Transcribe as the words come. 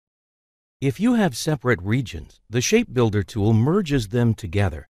If you have separate regions, the Shape Builder tool merges them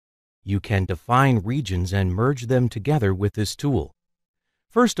together. You can define regions and merge them together with this tool.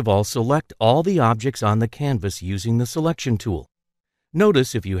 First of all, select all the objects on the canvas using the Selection tool.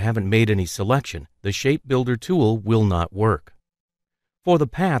 Notice if you haven't made any selection, the Shape Builder tool will not work. For the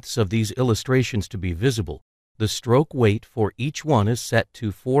paths of these illustrations to be visible, the stroke weight for each one is set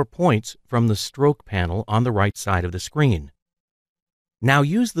to 4 points from the stroke panel on the right side of the screen. Now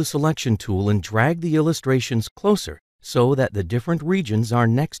use the Selection tool and drag the illustrations closer so that the different regions are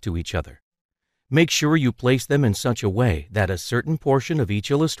next to each other. Make sure you place them in such a way that a certain portion of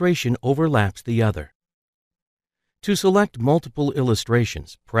each illustration overlaps the other. To select multiple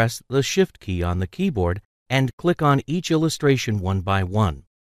illustrations, press the Shift key on the keyboard and click on each illustration one by one.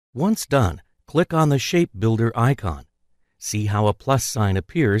 Once done, click on the Shape Builder icon. See how a plus sign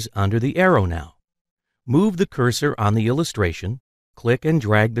appears under the arrow now. Move the cursor on the illustration. Click and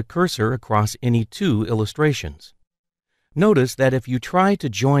drag the cursor across any 2 illustrations. Notice that if you try to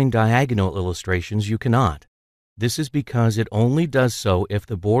join diagonal illustrations, you cannot. This is because it only does so if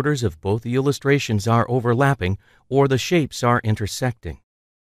the borders of both the illustrations are overlapping or the shapes are intersecting.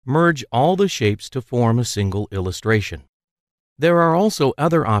 Merge all the shapes to form a single illustration. There are also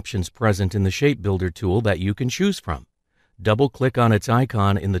other options present in the Shape Builder tool that you can choose from. Double-click on its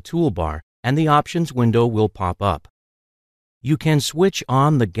icon in the toolbar and the options window will pop up. You can switch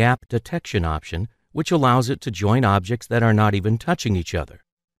on the gap detection option, which allows it to join objects that are not even touching each other.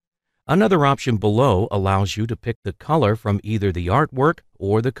 Another option below allows you to pick the color from either the artwork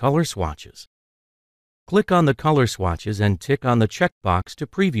or the color swatches. Click on the color swatches and tick on the checkbox to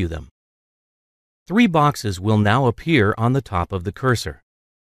preview them. 3 boxes will now appear on the top of the cursor.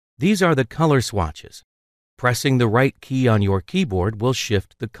 These are the color swatches. Pressing the right key on your keyboard will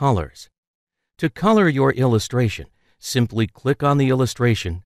shift the colors. To color your illustration, simply click on the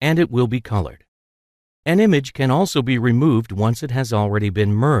illustration and it will be colored. An image can also be removed once it has already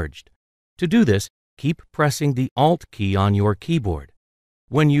been merged. To do this, keep pressing the Alt key on your keyboard.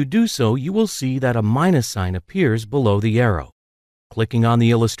 When you do so, you will see that a minus sign appears below the arrow. Clicking on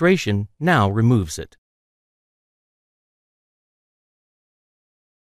the illustration now removes it.